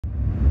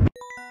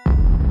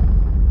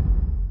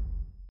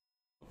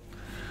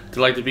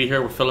Delighted to be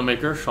here with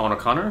filmmaker Shaun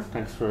O'Connor.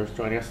 Thanks for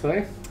joining us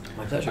today.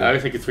 My pleasure. I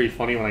always think it's really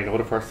funny when I know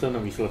the person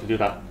and we still have to do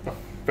that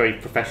very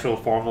professional,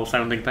 formal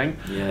sounding thing.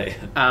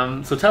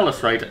 Yeah. So tell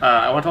us, right,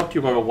 I want to talk to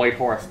you about A White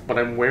Horse, but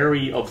I'm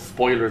wary of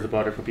spoilers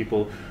about it for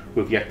people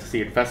who have yet to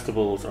see it in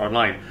festivals or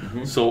online.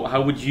 Mm-hmm. So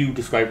how would you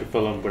describe the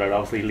film without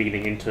obviously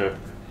leaning into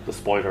the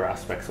spoiler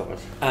aspects of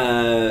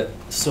it?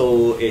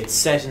 So it's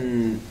set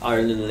in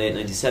Ireland in the late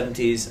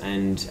 1970s,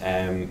 and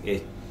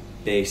it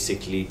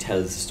basically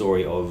tells the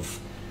story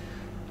of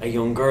a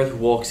young girl who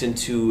walks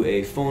into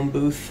a phone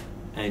booth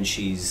and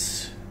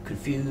she's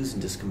confused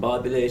and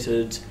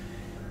discombobulated,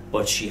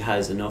 but she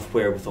has enough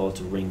wherewithal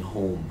to ring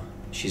home.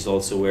 She's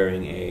also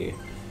wearing a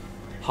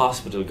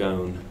hospital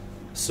gown,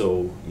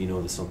 so you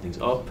know that something's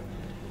up.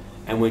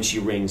 And when she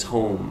rings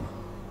home,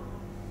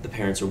 the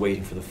parents are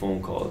waiting for the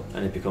phone call,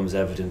 and it becomes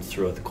evident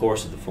throughout the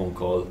course of the phone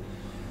call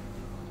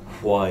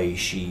why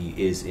she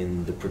is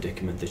in the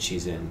predicament that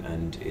she's in,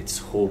 and it's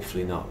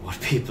hopefully not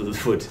what people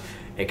would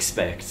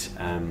expect.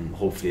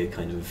 Hopefully it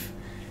kind of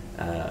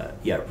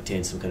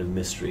retains some kind of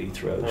mystery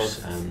throughout.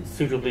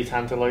 Suitably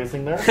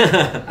tantalising there.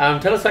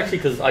 Tell us actually,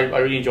 because I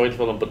really enjoyed the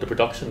film, but the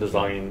production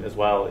design as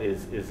well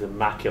is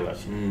immaculate.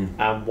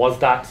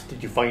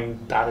 Did you find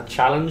that a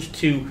challenge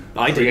to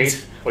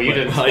create? Well, you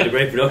didn't. I had a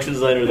great production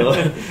designer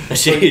though.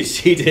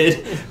 she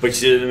did, but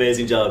she did an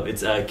amazing job.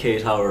 It's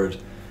Kate Howard,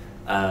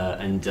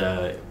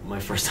 and my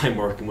first time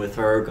working with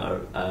her,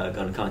 got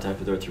in contact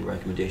with her through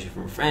recommendation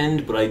from a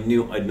friend, but I'd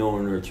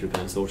known her through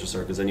kind of social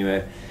circles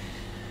anyway.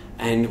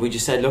 And we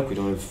just said, look, we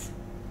don't have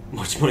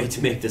much money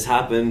to make this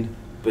happen,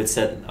 but it's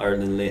set in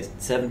Ireland in the late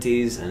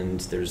 70s, and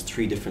there's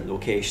 3 different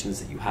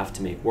locations that you have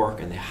to make work,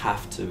 and they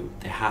have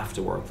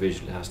to work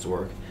visually. It has to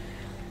work.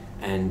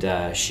 And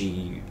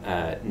she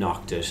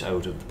knocked it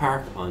out of the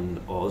park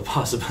on all the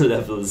possible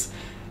levels,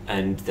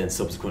 and then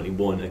subsequently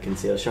won a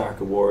Kinsale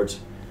Shark Award,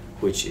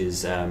 which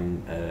is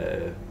kind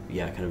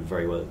of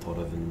very well thought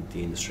of in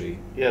the industry.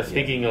 Yeah,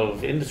 speaking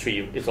of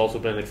industry, it's also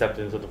been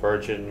accepted into the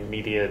Virgin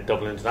Media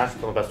Dublin International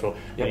Film Festival.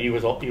 Yep.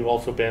 You've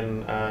also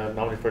been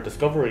nominated for a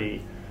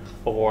Discovery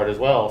Award as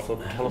well, so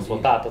tell us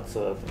about that. That's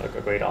a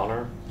great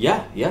honour.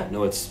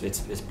 No,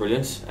 it's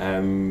brilliant.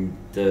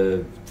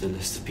 The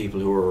list of people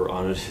who are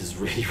on it is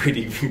really,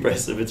 really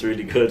impressive. It's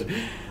really good.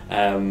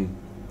 I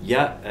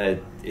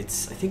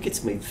think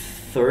it's my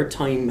 3rd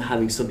time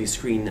having something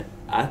screen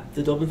at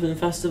the Dublin Film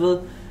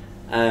Festival,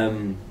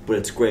 but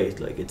it's great.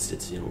 Like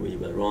it's really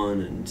well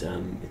run,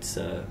 and it's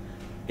a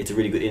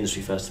really good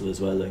industry festival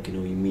as well. Like you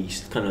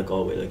meet kind of like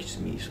Galway, like you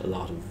just meet a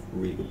lot of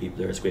really good people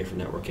there. It's great for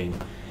networking.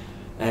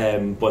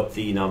 But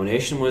the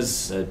nomination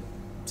was a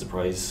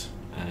surprise,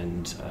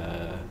 and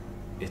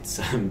it's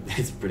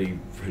pretty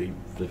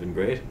flipping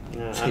great.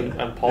 Yeah,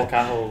 and Paul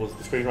Cahill was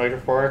the screenwriter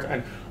for it.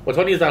 And what's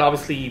funny is that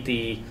obviously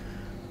the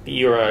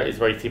era is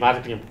very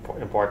thematically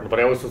important, but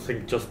I also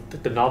think just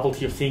the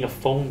novelty of seeing a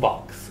phone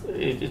box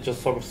it's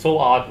just sort of so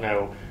odd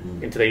now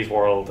in today's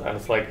world, and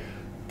it's like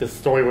this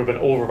story would have been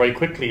over very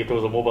quickly if there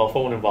was a mobile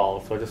phone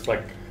involved. So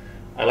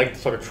I like the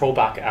sort of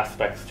throwback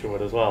aspects to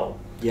it as well.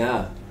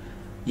 Yeah,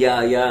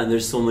 and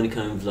there's so many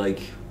kind of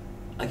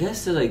I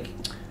guess they're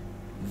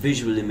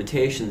visual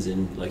limitations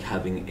in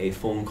having a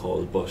phone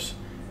call, but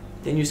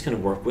then you just kind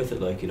of work with it,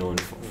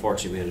 and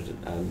fortunately we had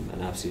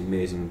an absolutely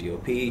amazing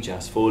DOP,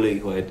 Jas Foley,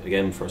 who I had,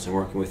 again, first time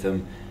working with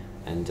him,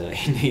 and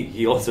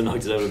he also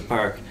knocked it out of the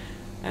park.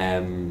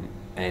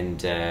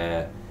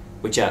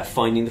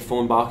 Finding the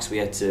phone box,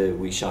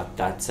 we shot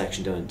that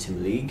section down in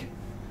Timleague,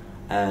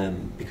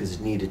 because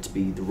it needed to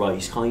be the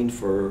right kind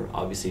for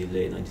obviously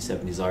late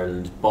 1970s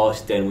Ireland,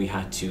 but then we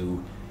had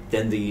to,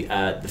 the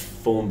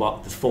phone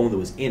that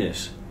was in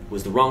it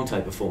was the wrong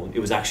type of phone. It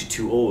was actually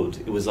too old.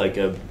 It was like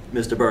a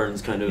Mr.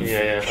 Burns kind of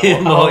yeah.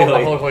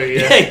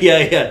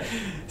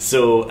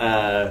 So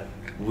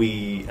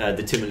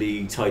the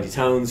Timleague Tidy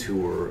Towns, who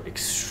were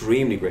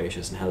extremely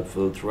gracious and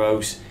helpful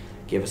throughout,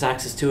 gave us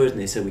access to it, and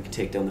they said we could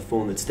take down the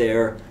phone that's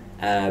there.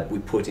 We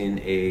put in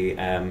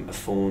a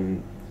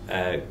phone,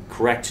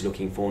 correct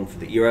looking phone for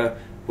the era,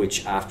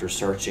 which after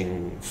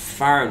searching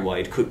far and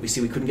wide, we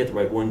couldn't get the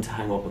right one to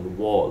hang up on the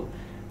wall.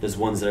 There's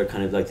ones that are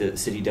kind of like the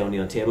City Downey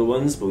on table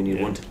ones, but we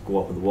need one to go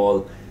up on the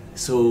wall.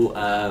 So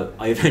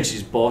I eventually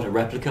just bought a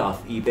replica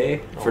off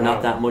eBay for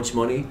not that much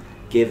money,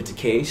 gave it to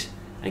Kate,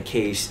 and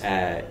Kate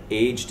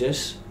aged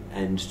it,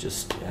 and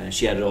just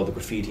she added all the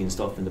graffiti and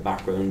stuff in the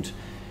background.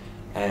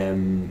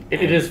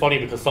 It is funny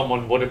because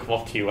someone would have come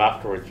up to you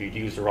afterwards, you'd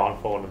used the wrong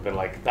phone and been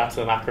like, that's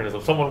an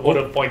anachronism. Someone would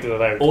have pointed it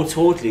out. Oh,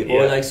 totally.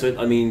 Yeah.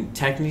 Or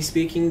technically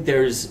speaking,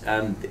 there's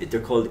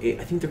they're called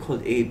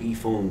AB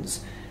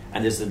phones.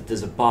 And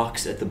there's a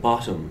box at the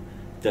bottom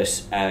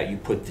that you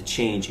put the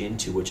change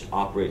into, which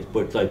operates.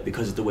 But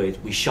because of the way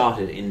we shot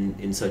it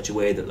in such a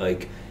way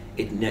that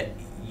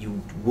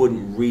you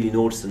wouldn't really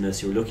notice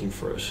unless you were looking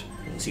for it.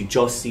 So you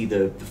just see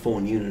the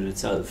phone unit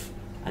itself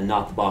and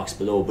not the box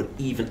below. But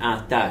even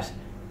at that,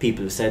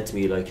 people have said to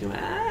me like,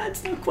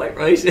 it's not quite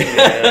right.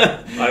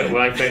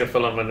 When I played a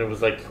film and it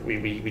was like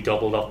we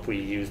doubled up, we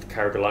used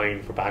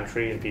Cargoline for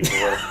Bantry, and people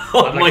were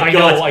oh my I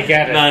god, know, I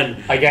get it,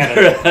 man, I get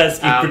it.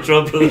 asking for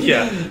trouble.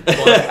 Yeah, but,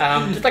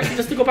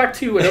 just to go back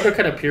to another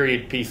kind of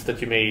period piece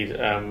that you made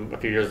a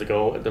few years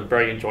ago, the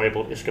very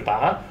enjoyable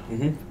Ishkabaha,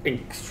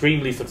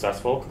 extremely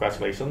successful.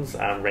 Congratulations,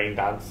 Rain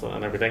Dance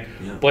and everything.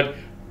 Yeah. But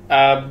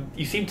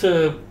you seem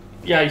to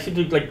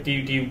like.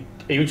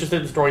 Are you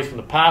interested in stories from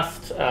the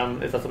past?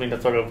 Is that something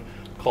that sort of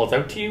calls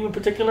out to you in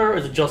particular, or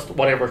is it just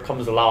whatever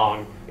comes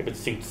along if it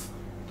suits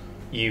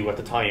you at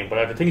the time? But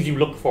are there things you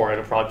look for in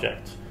a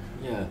project?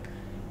 Yeah,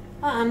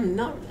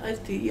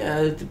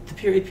 the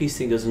period piece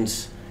thing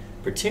doesn't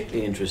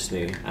particularly interest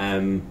me.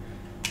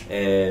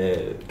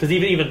 Because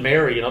even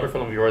Mary, another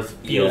film of yours,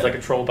 feels like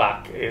a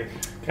throwback. It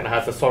kind of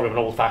has a sort of an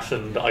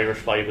old-fashioned Irish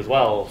vibe as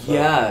well. So.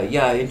 Yeah.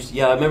 I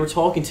remember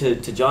talking to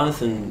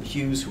Jonathan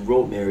Hughes, who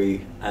wrote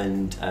Mary,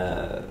 and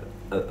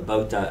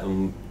about that,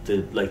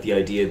 the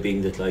idea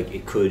being that like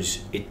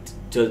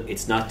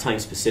it's not time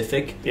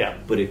specific. Yeah.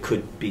 But it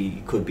could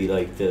be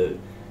like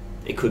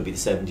it could be the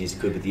 70s, it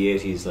could be the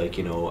 80s, like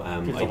it's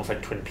almost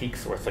like Twin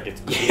Peaks, where it's like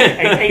it's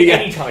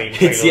any time.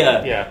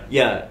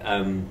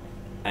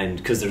 And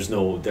because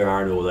there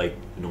are no like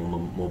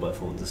mobile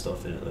phones and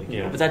stuff in it, like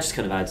but that just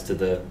kind of adds to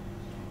the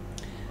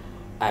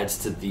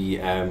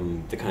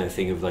kind of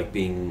thing of like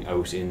being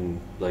out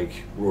in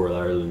like rural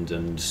Ireland,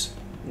 and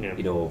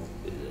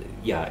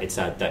it's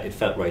that it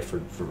felt right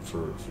for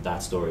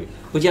that story.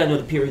 But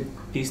the period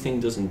piece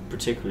thing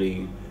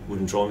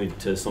wouldn't draw me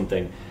to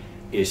something.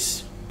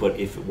 But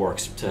if it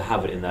works to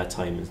have it in that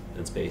time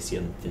and space,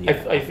 then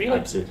I feel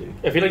absolutely.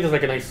 I feel like there's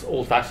like a nice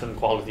old-fashioned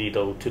quality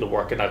though to the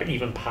work, and that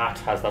even Pat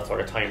has that sort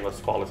of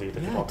timeless quality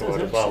that you talk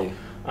about as well.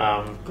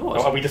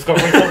 Are we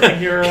discovering something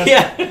here?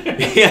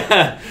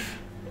 Yeah.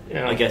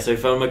 I guess I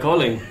found my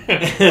calling.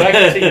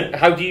 Actually,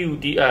 how do you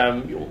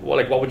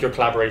what would your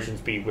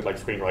collaborations be with like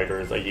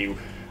screenwriters? Are you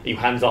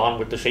hands-on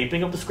with the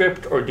shaping of the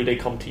script, or do they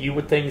come to you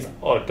with things,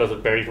 or does it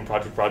vary from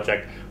project to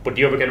project? But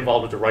do you ever get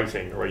involved with the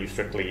writing, or are you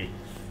strictly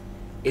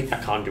a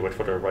conduit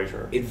for the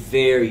writer? It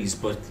varies,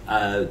 but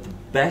the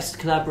best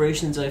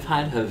collaborations I've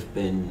had have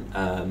been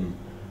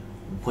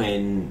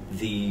when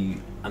the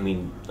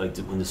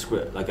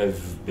script, like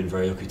I've been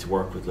very lucky to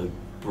work with like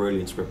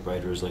brilliant script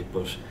writers, like,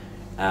 but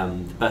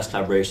the best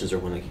collaborations are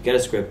when like you get a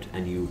script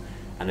and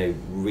I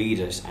read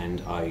it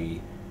and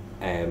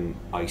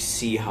I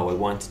see how I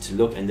want it to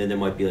look, and then there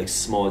might be like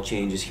small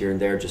changes here and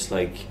there, just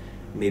like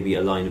maybe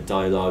a line of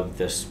dialogue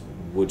that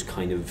would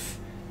kind of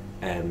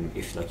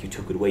if like you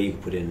took it away, you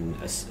could put in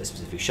a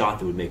specific shot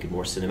that would make it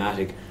more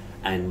cinematic.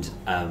 And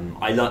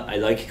I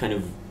like kind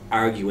of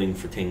arguing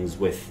for things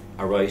with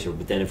a writer,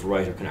 but then if a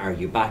writer can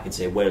argue back and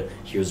say, well,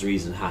 here's the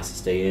reason it has to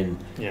stay in,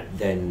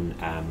 then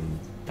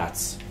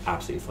that's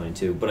absolutely fine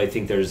too. But I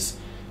think there's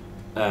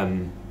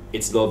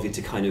it's lovely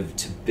to kind of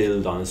to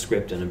build on a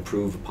script and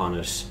improve upon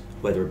it,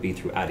 whether it be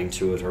through adding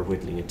to it or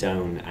whittling it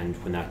down, and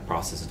when that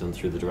process is done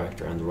through the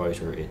director and the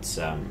writer, it's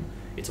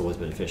always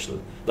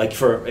beneficial. Like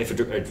if a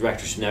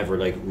director should never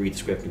like read the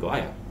script and go,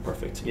 yeah,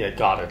 perfect. Yeah,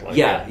 got it. Like,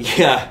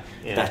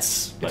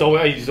 that's it's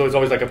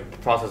always like a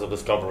process of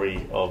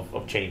discovery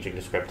of changing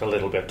the script a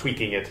little bit,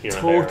 tweaking it here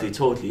and there.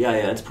 Totally.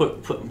 Yeah. It's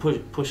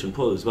push and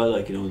pull as well.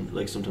 Like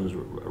like sometimes a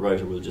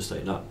writer will just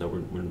say, no,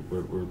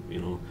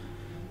 we're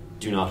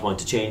do not want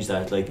to change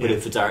that. Like, but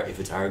if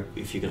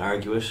you can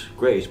argue it,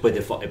 great. But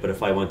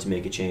if I want to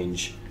make a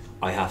change,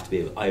 I have to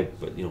be able.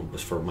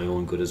 But for my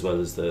own good as well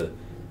as that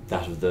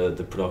of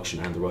the production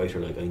and the writer,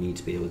 like I need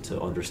to be able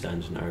to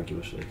understand and argue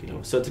it, like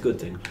so it's a good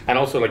thing. And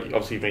also, like,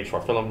 obviously you've made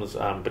short films,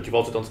 but you've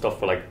also done stuff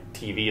for like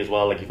TV as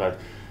well. Like you've had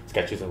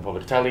sketches in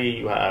public telly.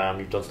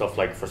 You've done stuff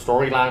like for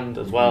Storyland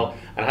as well.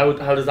 And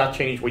how does that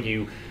change when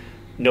you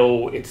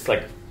know it's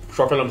like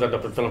short films end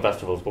up in film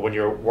festivals, but when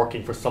you're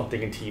working for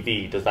something in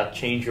TV, does that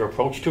change your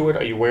approach to it?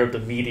 Are you aware of the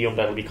medium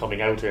that'll be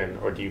coming out in,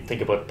 or do you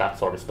think about that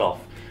sort of stuff?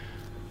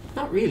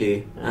 Not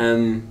really.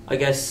 I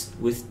guess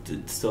with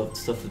the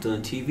stuff we've done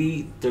on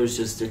TV, there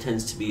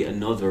tends to be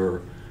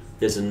another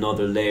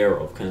layer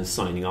of kind of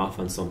signing off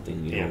on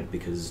something, you know,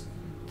 because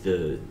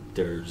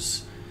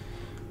there's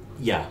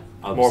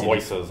more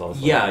voices also.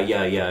 Yeah.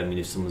 I mean,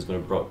 if someone's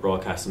going to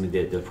broadcast something,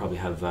 they'll probably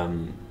have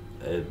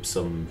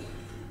some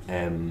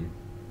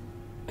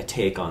a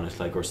take on it,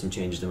 like, or some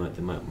changes they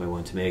might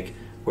want to make.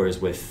 Whereas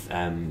with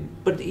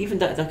but even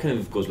that kind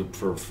of goes with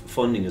for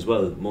funding as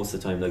well. Most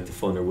of the time, like, the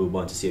funder will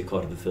want to see a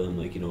cut of the film,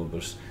 like,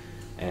 but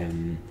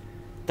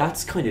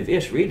that's kind of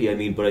it, really. I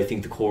mean, but I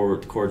think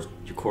your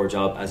core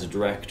job as a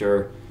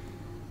director,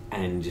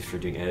 and if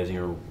you're doing editing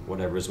or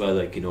whatever as well,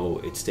 like,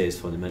 it stays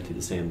fundamentally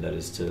the same. That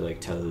is to, like,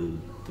 tell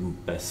the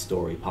best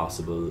story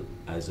possible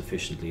as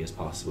efficiently as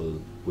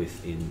possible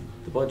within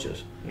the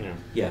budget.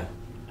 Yeah.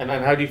 And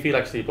how do you feel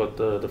actually about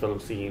the film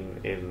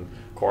scene in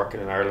Cork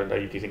and in Ireland? Do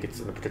you think it's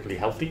in a particularly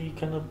healthy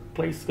kind of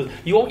place? Because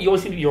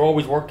you're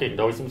always working.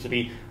 There always seems to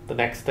be the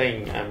next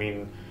thing. I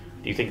mean,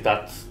 do you think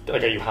that's,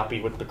 like, are you happy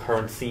with the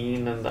current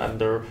scene and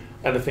the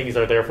things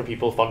that are there for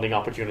people, funding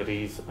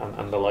opportunities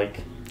and the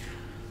like?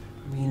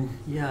 I mean,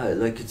 yeah,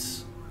 like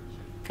it's.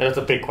 That's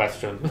a big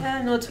question.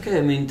 Yeah, no, it's okay.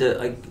 I mean,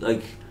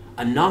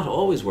 I'm not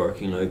always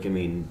working. Like, I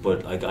mean,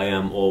 but like I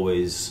am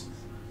always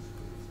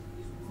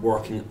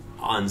working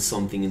on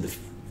something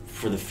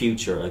for the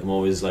future. Like I'm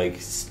always like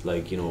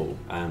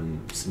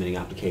submitting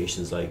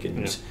applications, like,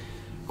 and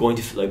going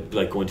to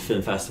going to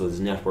film festivals,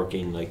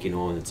 networking, like,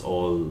 and it's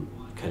all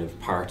kind of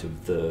part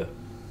of the.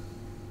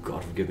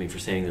 God forgive me for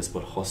saying this,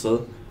 but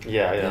hustle.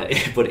 Yeah.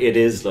 But it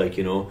is like,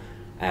 I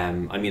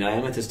mean, I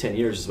am at this 10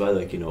 years as well,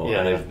 like, and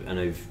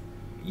I've.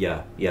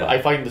 Yeah.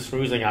 I find the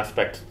snoozing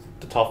aspect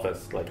the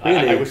toughest. Like,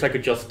 really? I wish I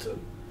could just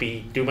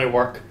do my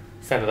work,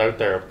 send it out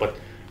there. But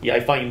yeah, I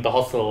find the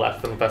hustle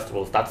at film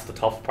festivals, that's the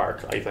tough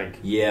part, I think.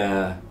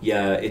 Yeah,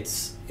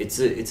 it's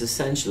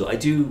essential. I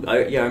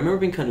remember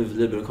being kind of a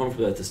little bit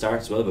uncomfortable at the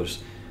start as well, but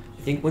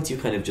I think once you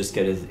kind of just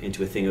get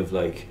into a thing of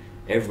like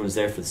everyone's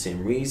there for the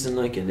same reason,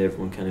 like, and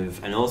everyone kind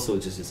of, and also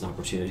just it's an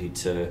opportunity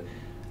to,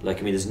 like,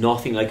 I mean, there's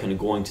nothing like kind of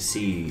going to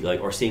see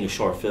like or seeing a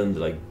short film that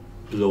like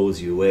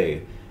blows you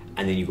away.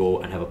 And then you go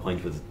and have a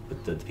pint with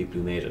the people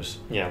who made it.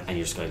 Yeah. And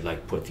you're just kind of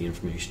like put the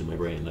information in my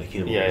brain, like,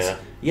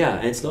 Yeah,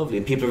 and it's lovely.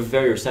 And people are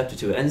very receptive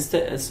to it, and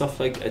stuff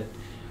like at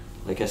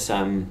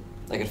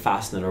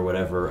Fastnet or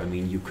whatever. I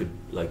mean, you could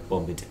like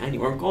bump into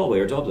anywhere, Galway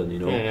or Dublin,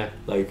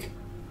 like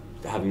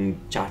having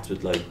chats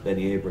with like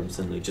Benny Abrams,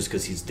 and like just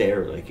because he's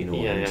there, like, and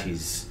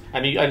he's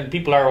and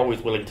people are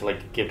always willing to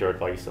like give their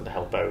advice and to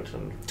help out,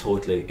 and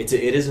totally. It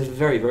is a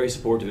very, very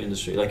supportive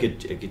industry. Like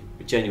it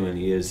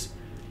genuinely is.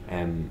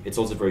 It's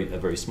also a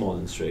very small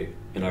industry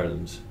in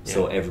Ireland,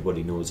 so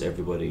everybody knows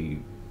everybody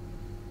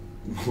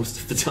most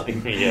of the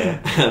time.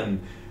 Yeah.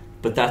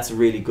 But that's a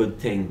really good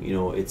thing,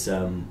 It's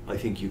I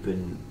think you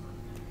can,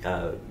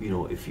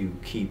 if you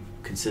keep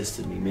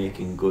consistently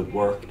making good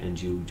work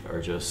and you are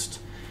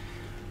just,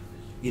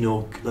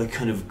 like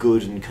kind of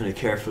good and kind of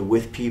careful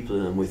with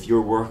people and with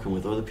your work and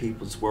with other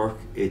people's work,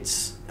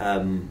 it's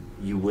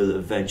you will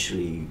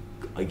eventually,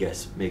 I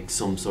guess, make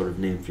some sort of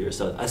name for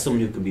yourself as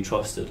someone who can be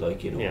trusted,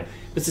 like, Yeah.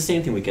 It's the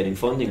same thing with getting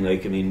funding,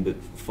 like, I mean, but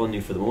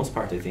funding for the most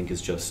part, I think, is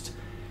just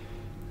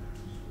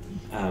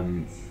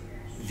that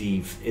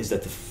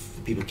the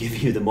people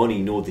giving you the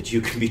money know that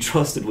you can be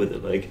trusted with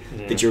it, like,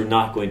 that you're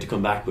not going to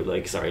come back with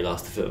like, sorry,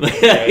 lost the film.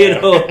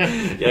 Can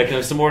I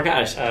have some more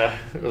cash?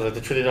 Was it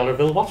the $1 trillion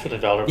bill? What $1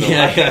 trillion bill?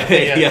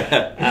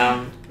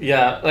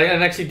 Like,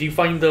 and actually, do you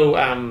find though,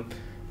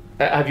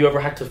 have you ever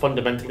had to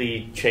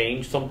fundamentally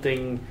change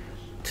something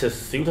to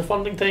suit a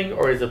funding thing,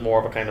 or is it more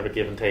of a kind of a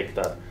give and take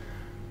that,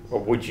 or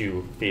would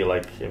you feel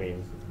like, I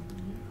mean,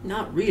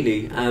 not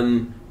really,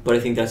 but I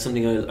think that's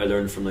something I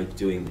learned from like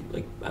doing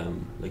like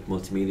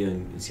multimedia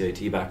and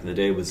CIT back in the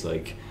day, was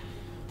like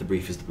the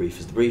brief is the brief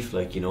is the brief,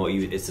 like,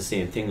 it's the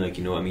same thing, like,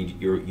 I mean,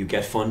 you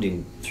get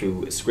funding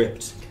through a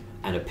script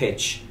and a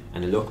pitch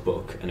and a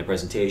lookbook and a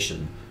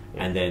presentation,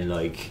 and then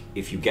like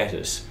if you get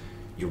it,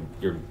 you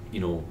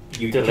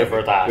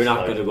deliver that. You're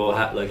not going to go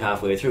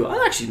halfway through.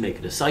 I'll actually make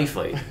it a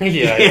sci-fi.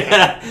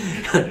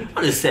 I'm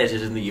gonna set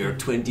it in the year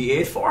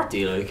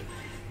 2840. Like,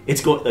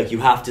 it's good. Like, you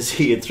have to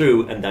see it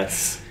through, and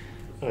that's.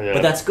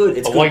 But that's good.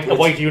 It's a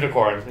white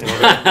unicorn. Like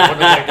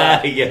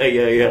that.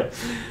 Yeah.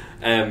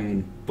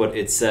 But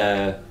it's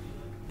but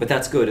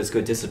that's good. It's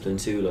good discipline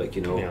too. Like,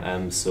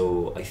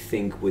 So I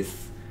think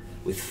with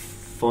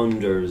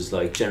funders,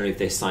 like, generally if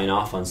they sign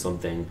off on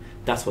something,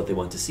 that's what they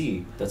want to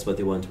see, that's what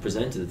they want to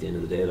present it at the end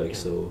of the day, like,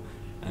 so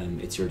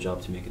it's your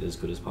job to make it as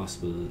good as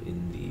possible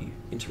in the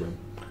interim.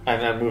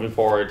 And then moving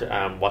forward,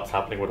 what's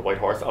happening with White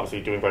Horse?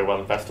 Obviously doing very well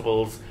in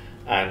festivals,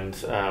 and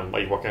are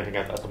you working anything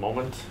at the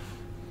moment?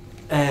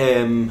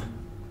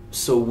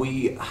 So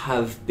we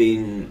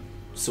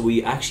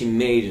actually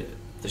made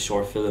the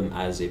short film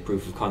as a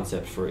proof of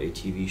concept for a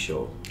TV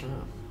show.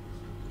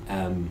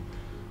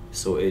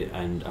 So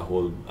a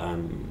whole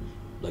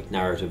like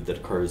narrative that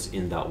occurs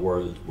in that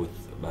world, with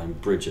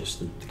Bridget,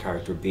 the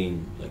character,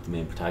 being like the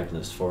main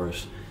protagonist for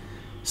it.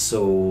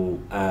 So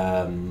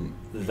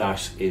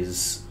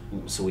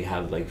so we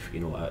have like, a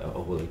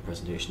whole like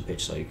presentation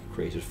pitch like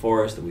created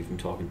for us that we've been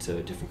talking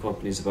to different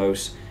companies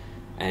about,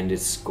 and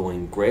it's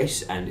going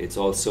great. And it's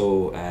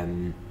also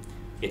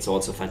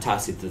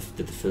fantastic that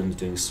the film is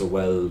doing so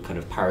well, kind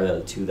of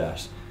parallel to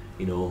that,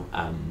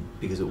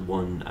 because it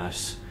won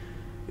at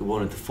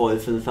the Foyle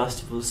Film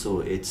Festival, so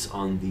it's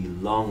on the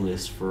long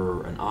list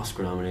for an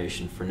Oscar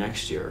nomination for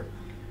next year,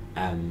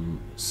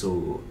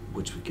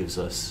 which gives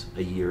us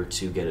a year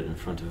to get it in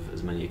front of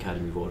as many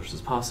Academy voters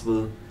as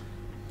possible.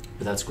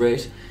 But that's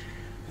great.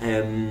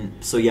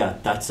 So yeah,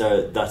 that's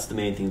the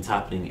main thing that's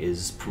happening,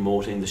 is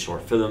promoting the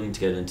short film to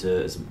get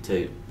into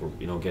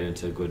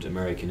a good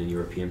American and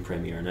European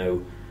premiere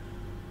now,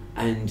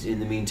 and in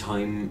the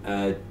meantime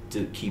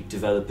to keep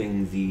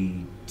developing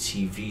the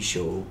TV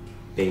show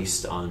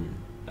based on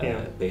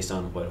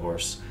White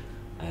Horse,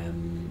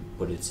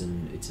 but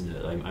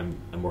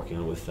I'm working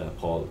on it with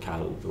Paul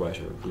Cahill, the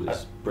writer, who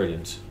is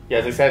brilliant. Yeah,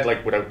 as I said,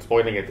 like without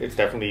spoiling it, it's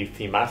definitely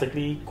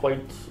thematically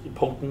quite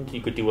potent.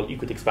 You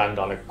could expand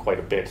on it quite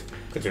a bit,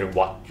 considering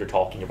what you're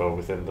talking about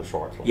within the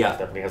short. Like, Yeah, it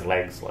definitely has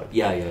legs. Like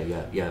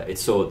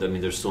It's so, I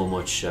mean, there's so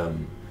much.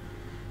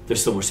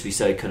 There's so much to be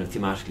said, kind of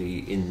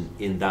thematically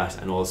in that,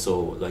 and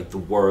also like the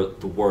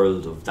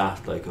world of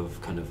that, like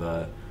of kind of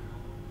a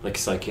like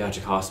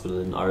psychiatric hospital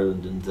in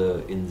Ireland in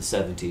the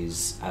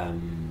 70s,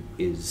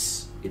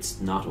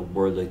 it's not a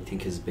world I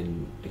think has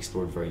been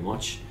explored very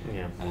much,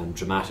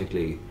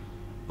 dramatically,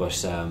 but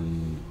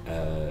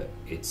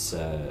it's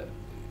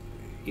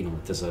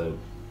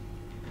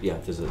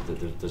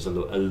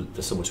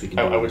there's so much we can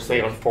do. I would say,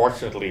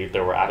 unfortunately,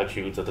 there were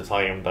attitudes at the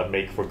time that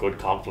make for good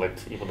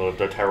conflict, even though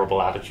they're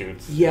terrible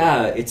attitudes.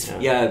 But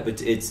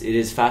it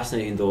is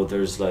fascinating though.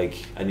 There's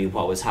like, I mean,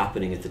 what was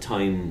happening at the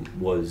time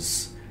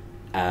was,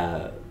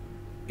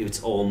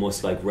 it's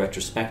almost like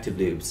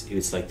retrospectively, it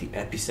was like the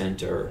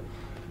epicenter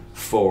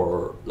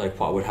for like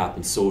what would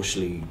happen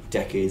socially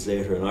decades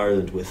later in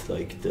Ireland with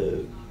like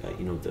the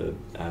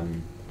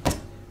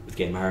with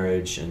gay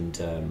marriage and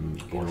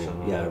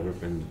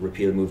and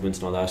repeal movements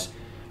and all that,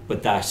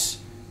 but that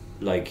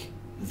like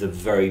the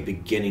very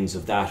beginnings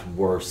of that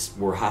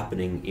were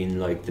happening in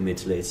like the mid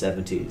to late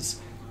 70s,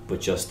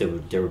 but just they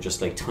were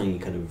just like tiny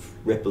kind of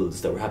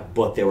ripples that were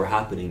but they were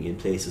happening in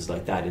places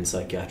like that, in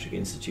psychiatric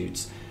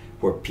institutes,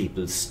 where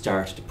people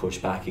started to push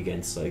back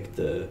against like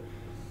the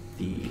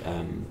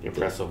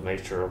oppressive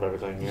nature of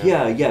everything.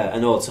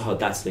 And also how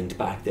that's linked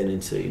back then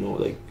into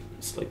like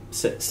it's like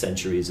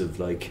centuries of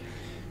like,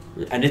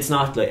 and it's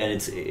not like,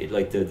 and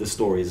like the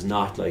story is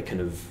not like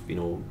kind of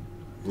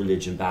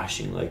religion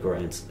bashing, like, or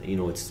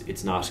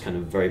it's not kind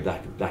of very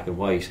black and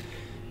white,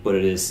 but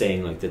it is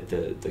saying like that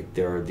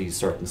there are these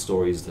certain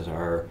stories that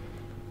were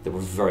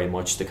very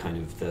much the kind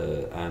of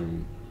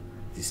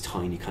these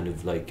tiny kind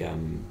of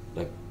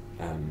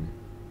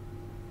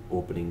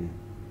opening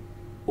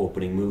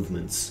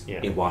movements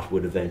in what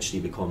would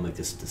eventually become like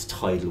this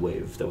tidal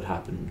wave that would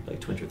happen like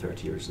 20 or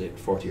 30 years later,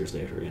 40 years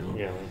later,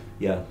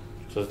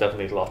 So there's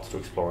definitely lots to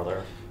explore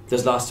there.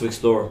 There's lots to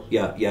explore,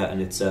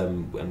 and it's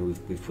and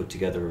we've put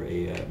together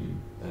a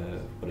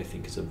what I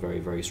think is a very,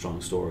 very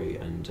strong story,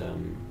 and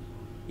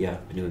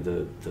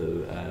the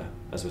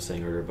as I was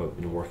saying earlier about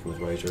working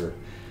with a writer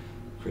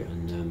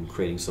and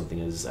creating something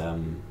as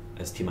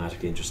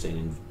thematically interesting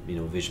and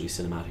visually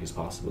cinematic as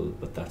possible.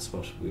 But that's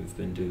what we've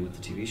been doing with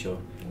the TV show,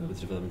 with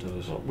the development of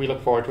it. Well, we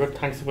look forward to it.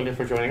 Thanks a million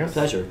for joining us.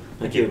 Pleasure.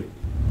 Thank you.